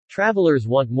Travelers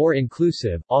want more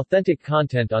inclusive, authentic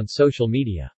content on social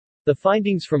media. The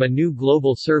findings from a new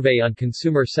global survey on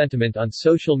consumer sentiment on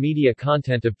social media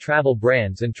content of travel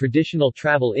brands and traditional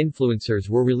travel influencers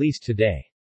were released today.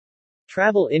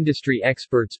 Travel industry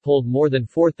experts polled more than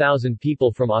 4,000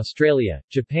 people from Australia,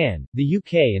 Japan, the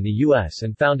UK and the US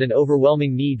and found an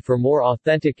overwhelming need for more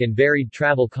authentic and varied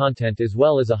travel content as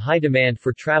well as a high demand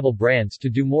for travel brands to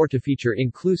do more to feature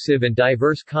inclusive and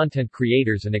diverse content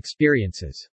creators and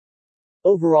experiences.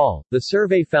 Overall, the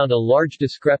survey found a large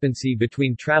discrepancy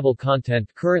between travel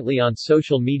content currently on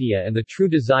social media and the true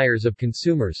desires of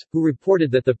consumers, who reported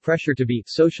that the pressure to be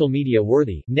social media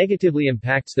worthy negatively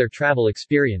impacts their travel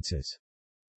experiences.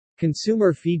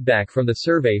 Consumer feedback from the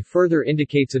survey further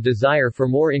indicates a desire for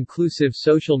more inclusive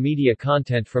social media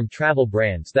content from travel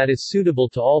brands that is suitable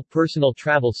to all personal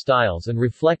travel styles and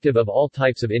reflective of all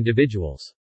types of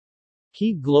individuals.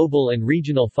 Key global and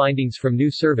regional findings from new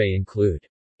survey include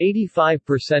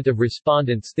 85% of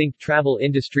respondents think travel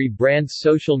industry brands'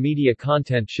 social media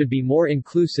content should be more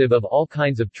inclusive of all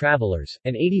kinds of travelers,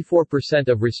 and 84%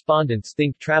 of respondents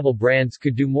think travel brands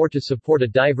could do more to support a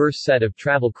diverse set of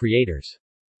travel creators.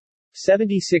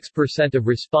 76% of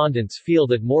respondents feel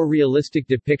that more realistic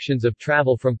depictions of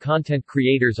travel from content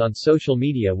creators on social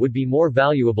media would be more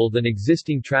valuable than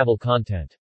existing travel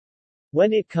content.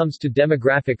 When it comes to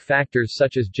demographic factors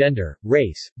such as gender,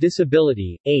 race,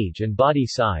 disability, age and body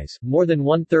size, more than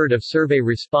one-third of survey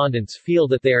respondents feel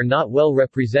that they are not well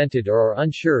represented or are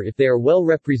unsure if they are well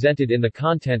represented in the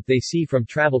content they see from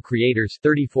travel creators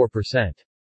 34%.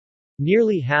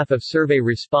 Nearly half of survey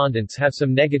respondents have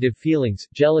some negative feelings,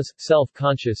 jealous,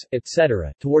 self-conscious,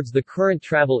 etc., towards the current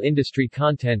travel industry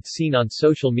content seen on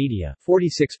social media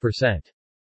 46%.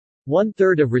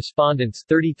 One-third of respondents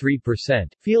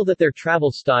 33% feel that their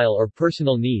travel style or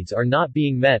personal needs are not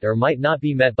being met or might not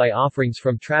be met by offerings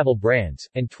from travel brands,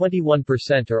 and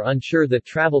 21% are unsure that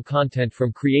travel content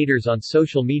from creators on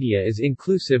social media is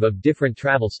inclusive of different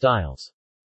travel styles.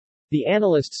 The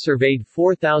analysts surveyed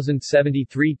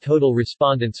 4,073 total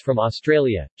respondents from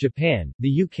Australia, Japan,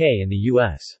 the UK and the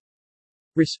US.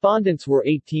 Respondents were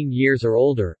 18 years or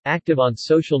older, active on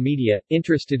social media,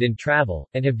 interested in travel,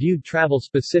 and have viewed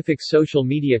travel-specific social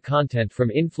media content from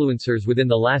influencers within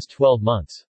the last 12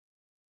 months.